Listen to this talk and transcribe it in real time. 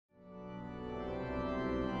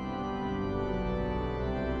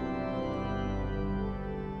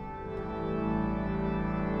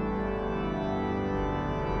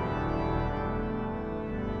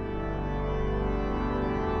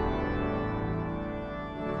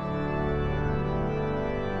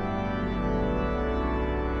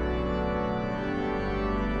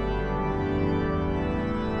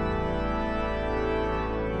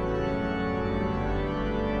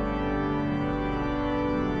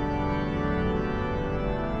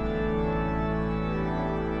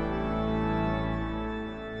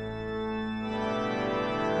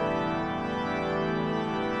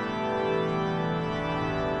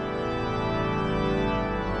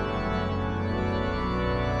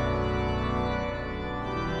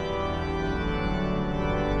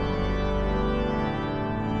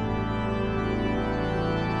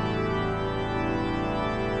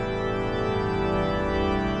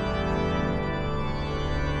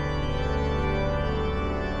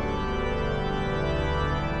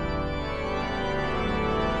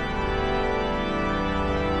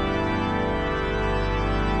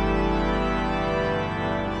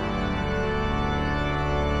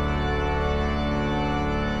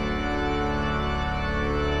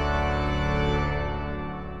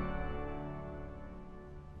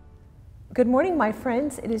Good morning, my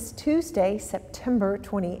friends. It is Tuesday, September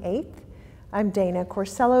 28th. I'm Dana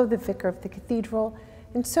Corsello, the Vicar of the Cathedral,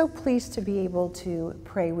 and so pleased to be able to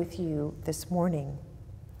pray with you this morning.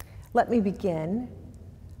 Let me begin.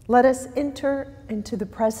 Let us enter into the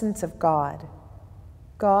presence of God.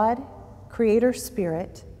 God, Creator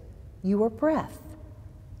Spirit, you are breath.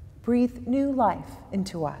 Breathe new life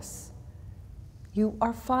into us. You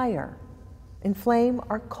are fire. Inflame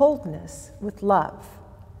our coldness with love.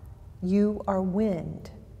 You are wind.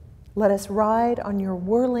 Let us ride on your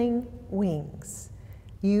whirling wings.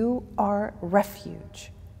 You are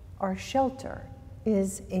refuge. Our shelter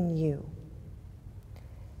is in you.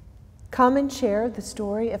 Come and share the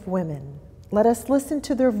story of women. Let us listen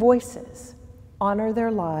to their voices, honor their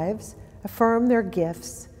lives, affirm their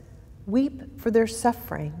gifts, weep for their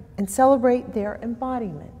suffering, and celebrate their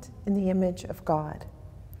embodiment in the image of God.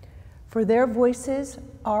 For their voices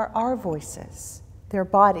are our voices, their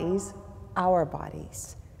bodies, our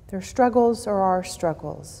bodies. Their struggles are our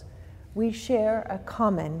struggles. We share a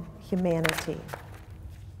common humanity.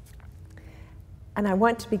 And I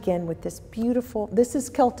want to begin with this beautiful, this is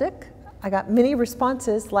Celtic. I got many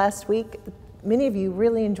responses last week. Many of you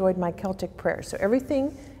really enjoyed my Celtic prayer. So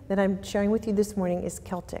everything that I'm sharing with you this morning is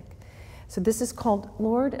Celtic. So this is called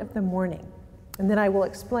Lord of the Morning. And then I will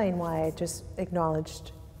explain why I just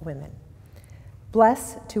acknowledged women.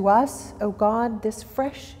 Bless to us, O God, this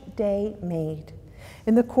fresh day made.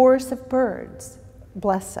 In the chorus of birds,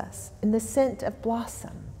 bless us. In the scent of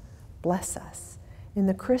blossom, bless us. In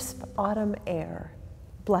the crisp autumn air,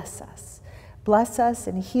 bless us. Bless us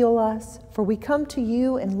and heal us, for we come to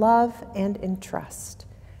you in love and in trust.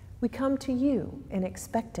 We come to you in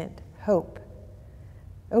expectant hope.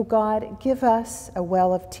 O God, give us a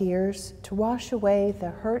well of tears to wash away the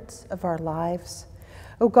hurts of our lives.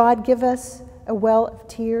 O God, give us a well of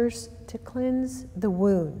tears to cleanse the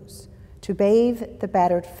wounds, to bathe the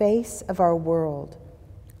battered face of our world.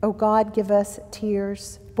 O God, give us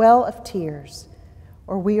tears, well of tears,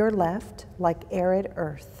 or we are left like arid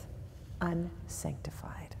earth,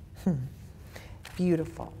 unsanctified.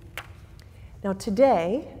 Beautiful. Now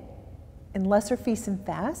today, in Lesser Feasts and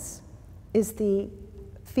Fasts, is the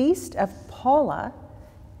feast of Paula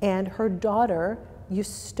and her daughter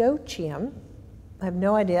Eustochium. I have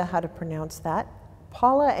no idea how to pronounce that.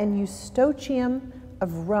 Paula and Eustochium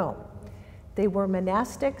of Rome. They were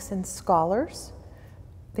monastics and scholars.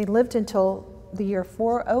 They lived until the year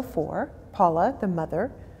 404, Paula, the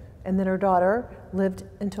mother, and then her daughter lived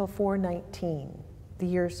until 419. The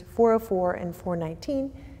years 404 and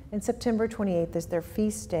 419, and September 28th is their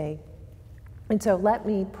feast day. And so let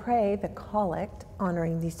me pray the collect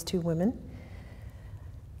honoring these two women.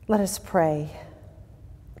 Let us pray.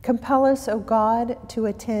 Compel us, O God, to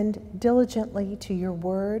attend diligently to your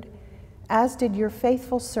word, as did your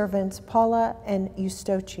faithful servants Paula and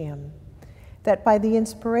Eustochium, that by the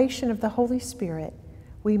inspiration of the Holy Spirit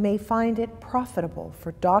we may find it profitable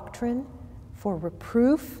for doctrine, for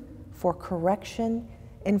reproof, for correction,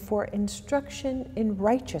 and for instruction in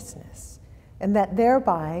righteousness, and that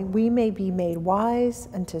thereby we may be made wise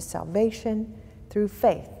unto salvation through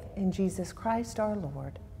faith in Jesus Christ our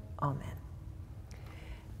Lord. Amen.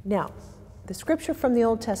 Now, the scripture from the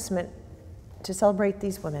Old Testament to celebrate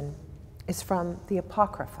these women is from the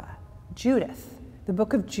Apocrypha, Judith, the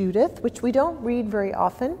Book of Judith, which we don't read very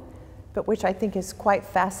often, but which I think is quite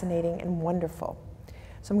fascinating and wonderful.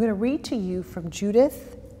 So I'm going to read to you from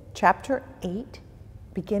Judith chapter 8,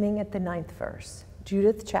 beginning at the 9th verse.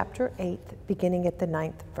 Judith chapter 8, beginning at the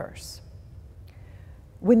 9th verse.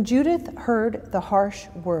 When Judith heard the harsh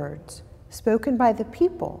words spoken by the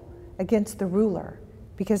people against the ruler,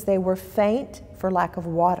 because they were faint for lack of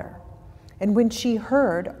water, and when she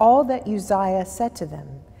heard all that Uzziah said to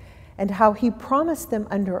them, and how he promised them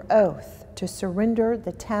under oath to surrender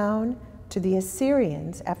the town to the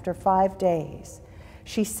Assyrians after 5 days,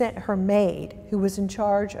 she sent her maid, who was in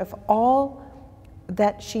charge of all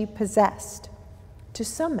that she possessed, to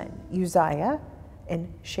summon Uzziah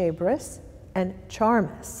and Shabris and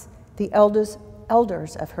Charmis, the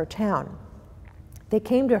elders of her town. They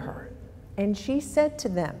came to her, and she said to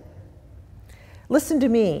them, "Listen to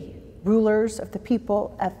me, rulers of the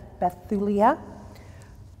people of Bethulia.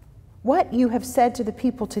 What you have said to the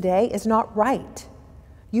people today is not right.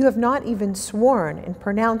 You have not even sworn and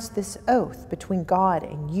pronounced this oath between God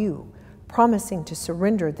and you, promising to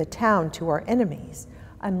surrender the town to our enemies,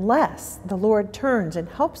 unless the Lord turns and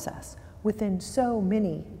helps us within so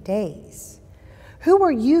many days. Who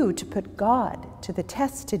are you to put God to the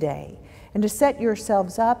test today, and to set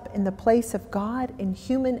yourselves up in the place of God in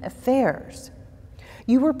human affairs?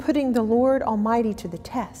 You are putting the Lord Almighty to the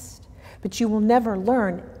test, but you will never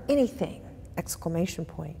learn anything. exclamation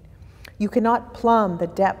point. You cannot plumb the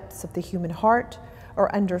depths of the human heart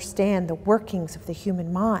or understand the workings of the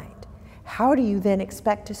human mind. How do you then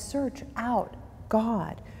expect to search out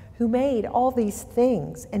God, who made all these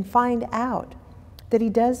things, and find out that he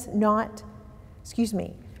does not,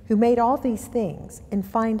 who made all these things, and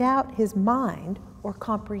find out his mind or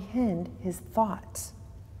comprehend his thoughts?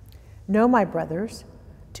 No, my brothers,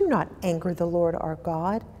 do not anger the Lord our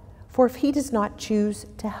God, for if he does not choose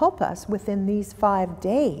to help us within these 5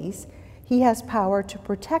 days, he has power to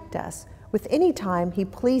protect us with any time he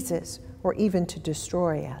pleases, or even to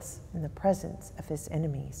destroy us in the presence of his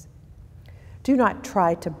enemies. Do not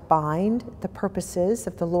try to bind the purposes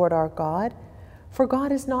of the Lord our God, for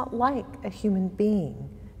God is not like a human being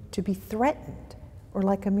to be threatened, or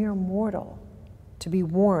like a mere mortal to be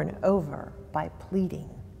won over by pleading.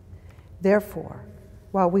 Therefore,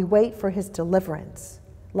 while we wait for his deliverance,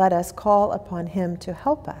 let us call upon him to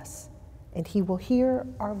help us, and he will hear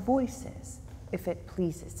our voices if it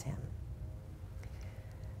pleases him.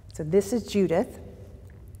 So this is Judith.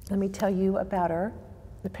 Let me tell you about her.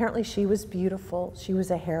 Apparently she was beautiful. She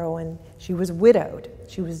was a heroine. She was widowed.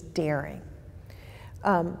 She was daring.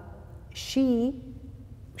 She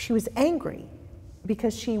was angry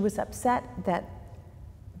because she was upset that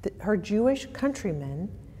her Jewish countrymen,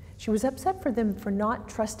 she was upset for them for not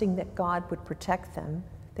trusting that God would protect them,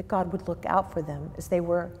 that God would look out for them as they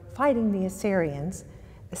were fighting the Assyrians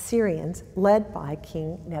led by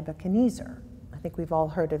King Nebuchadnezzar. I think we've all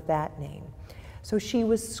heard of that name. So she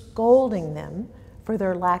was scolding them for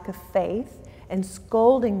their lack of faith and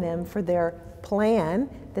scolding them for their plan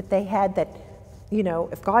that they had that, you know,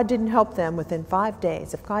 if God didn't help them within 5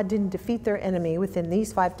 days, if God didn't defeat their enemy within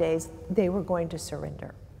these 5 days, they were going to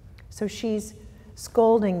surrender. So she's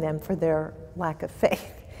scolding them for their lack of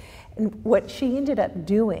faith. And what she ended up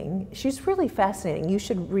doing, she's really fascinating. You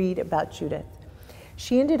should read about Judith.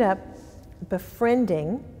 She ended up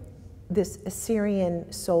befriending this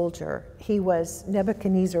Assyrian soldier. He was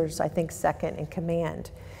Nebuchadnezzar's, I think, second in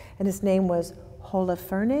command. And his name was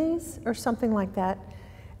Holofernes or something like that.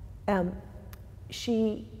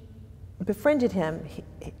 She befriended him.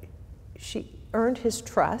 She earned his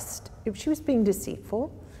trust. She was being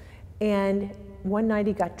deceitful. And one night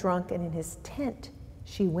he got drunk, and in his tent,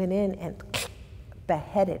 she went in and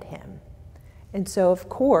beheaded him. And so, of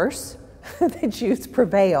course, the Jews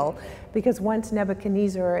prevail, because once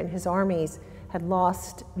Nebuchadnezzar and his armies had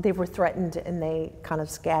lost, they were threatened and they kind of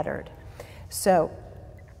scattered. So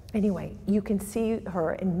anyway, you can see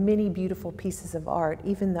her in many beautiful pieces of art.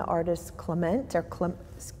 Even the artist Clement, or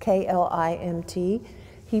K-L-I-M-T,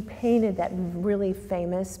 he painted that really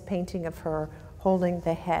famous painting of her holding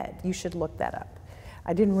the head. You should look that up.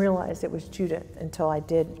 I didn't realize it was Judith until I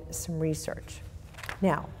did some research.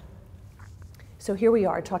 Now, so here we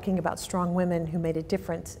are talking about strong women who made a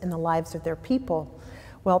difference in the lives of their people.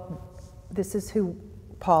 Well, this is who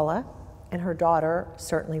Paula and her daughter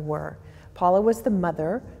certainly were. Paula was the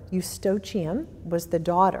mother, Eustochium was the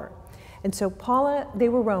daughter. And so Paula, they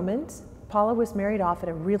were Romans. Paula was married off at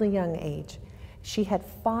a really young age. She had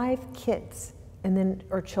 5 kids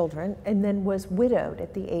or children, and then was widowed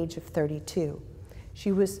at the age of 32.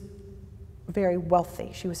 She was very wealthy.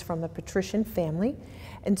 She was from a patrician family.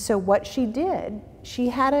 And so what she did, she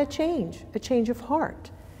had a change of heart.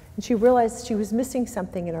 And she realized she was missing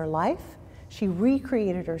something in her life. She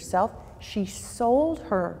recreated herself. She sold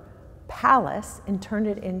her palace and turned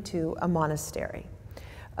it into a monastery.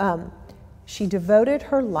 She devoted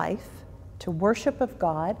her life to worship of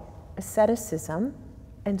God, asceticism,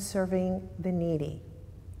 and serving the needy.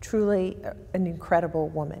 Truly an incredible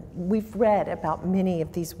woman. We've read about many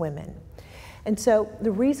of these women. And so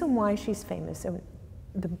the reason why she's famous, and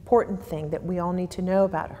the important thing that we all need to know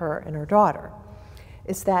about her and her daughter,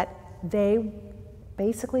 is that they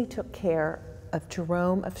basically took care of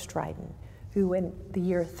Jerome of Stridon, who in the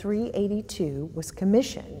year 382 was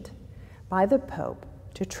commissioned by the Pope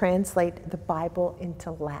to translate the Bible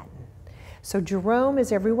into Latin. So Jerome,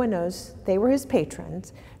 as everyone knows, they were his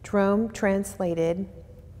patrons. Jerome translated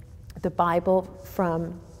the Bible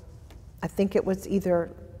from, I think it was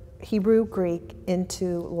either Hebrew, Greek,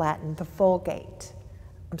 into Latin, the Vulgate.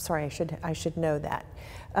 I'm sorry, I should know that.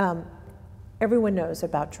 Everyone knows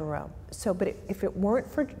about Jerome. So, but if it weren't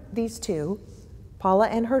for these two, Paula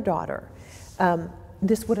and her daughter,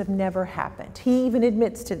 this would have never happened. He even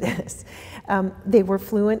admits to this. They were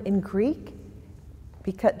fluent in Greek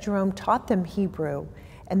because Jerome taught them Hebrew,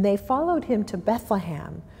 and they followed him to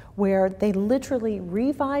Bethlehem, where they literally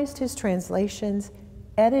revised his translations,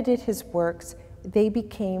 edited his works. They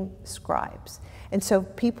became scribes. And so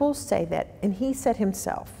people say that, and he said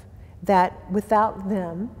himself, that without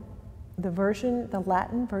them, the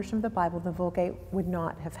Latin version of the Bible, the Vulgate, would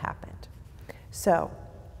not have happened. So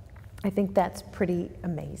I think that's pretty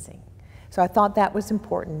amazing. So I thought that was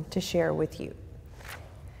important to share with you.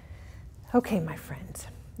 Okay, my friends.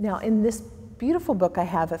 Now, in this beautiful book I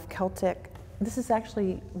have of Celtic, this is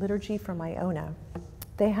actually liturgy from Iona.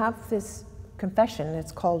 They have this confession.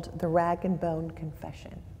 It's called the Rag and Bone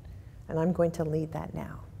Confession. And I'm going to lead that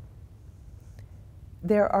now.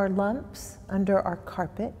 There are lumps under our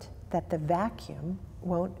carpet that the vacuum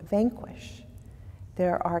won't vanquish.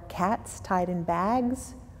 There are cats tied in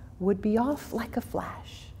bags, would be off like a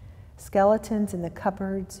flash. Skeletons in the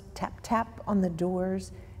cupboards, tap tap on the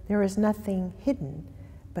doors. There is nothing hidden,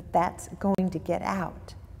 but that's going to get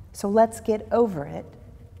out. So let's get over it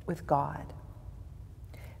with God.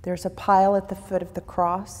 There's a pile at the foot of the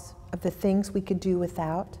cross of the things we could do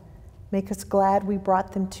without. Make us glad we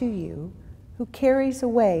brought them to you, who carries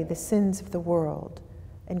away the sins of the world,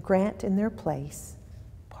 and grant in their place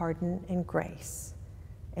pardon and grace,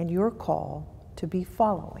 and your call to be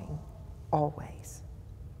following always.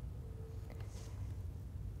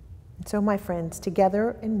 And so, my friends,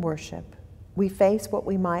 together in worship, we face what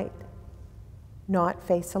we might not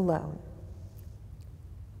face alone.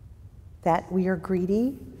 That we are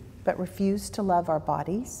greedy but refuse to love our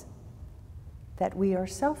bodies. That we are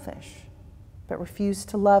selfish but refuse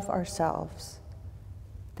to love ourselves.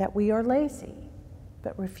 That we are lazy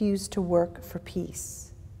but refuse to work for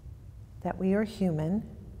peace. That we are human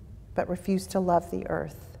but refuse to love the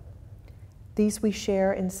earth. These we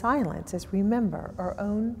share in silence as we remember our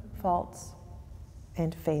own faults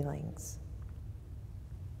and failings.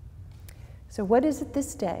 So what is it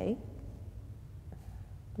this day?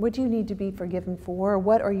 What do you need to be forgiven for? Or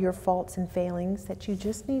what are your faults and failings that you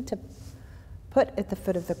just need to put at the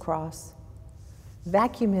foot of the cross?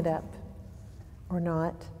 Vacuum it up or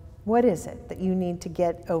not? What is it that you need to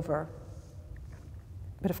get over?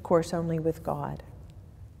 But of course, only with God.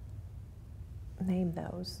 Name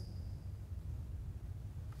those.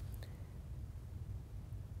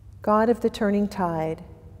 God of the turning tide,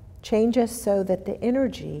 change us so that the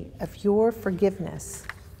energy of your forgiveness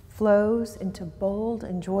flows into bold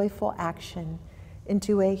and joyful action,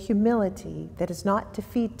 into a humility that is not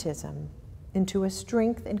defeatism, into a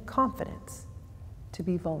strength and confidence to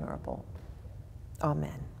be vulnerable.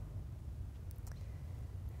 Amen.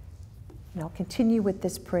 And I'll continue with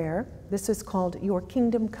this prayer. This is called Your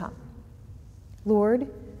Kingdom Come. Lord,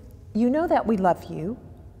 you know that we love you,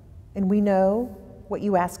 and we know what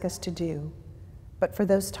you ask us to do. But for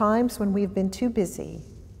those times when we've been too busy,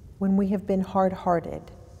 when we have been hard-hearted,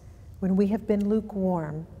 when we have been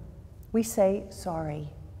lukewarm, we say sorry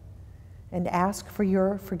and ask for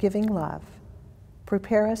your forgiving love.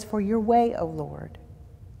 Prepare us for your way, O Lord.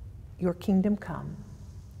 Your kingdom come,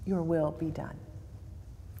 your will be done.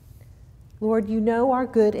 Lord, you know our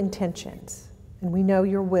good intentions, and we know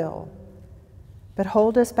your will, but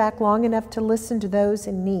hold us back long enough to listen to those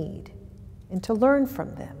in need and to learn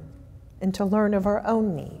from them and to learn of our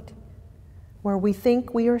own need. Where we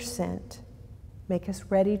think we are sent, make us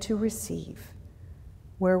ready to receive.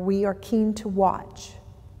 Where we are keen to watch,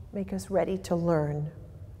 make us ready to learn.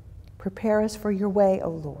 Prepare us for your way, O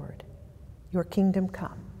Lord. Your kingdom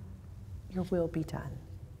come, your will be done.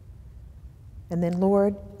 And then,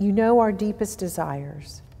 Lord, you know our deepest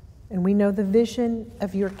desires, and we know the vision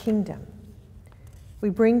of your kingdom. We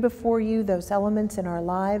bring before you those elements in our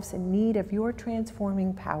lives in need of your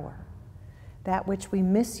transforming power, that which we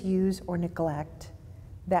misuse or neglect,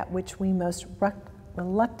 that which we most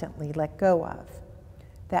reluctantly let go of,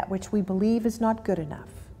 that which we believe is not good enough.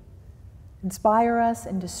 Inspire us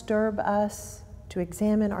and disturb us to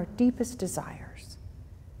examine our deepest desires.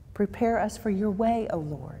 Prepare us for your way, O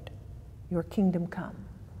Lord. Your kingdom come,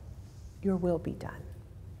 your will be done.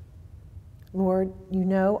 Lord, you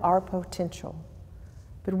know our potential,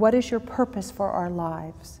 but what is your purpose for our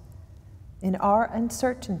lives? In our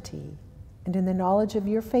uncertainty and in the knowledge of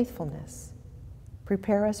your faithfulness,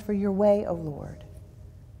 prepare us for your way, O Lord.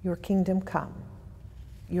 Your kingdom come,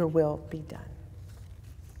 your will be done.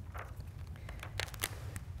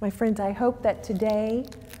 My friends, I hope that today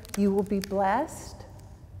you will be blessed.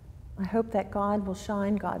 I hope that God will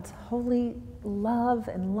shine God's holy love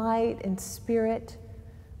and light and spirit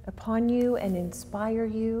upon you and inspire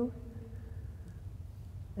you.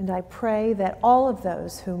 And I pray that all of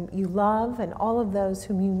those whom you love and all of those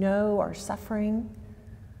whom you know are suffering,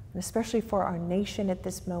 and especially for our nation at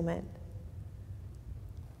this moment,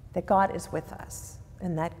 that God is with us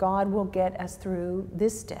and that God will get us through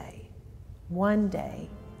this day, one day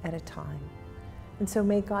at a time. And so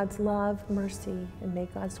may God's love, mercy, and may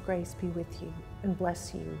God's grace be with you and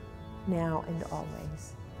bless you now and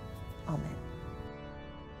always. Amen.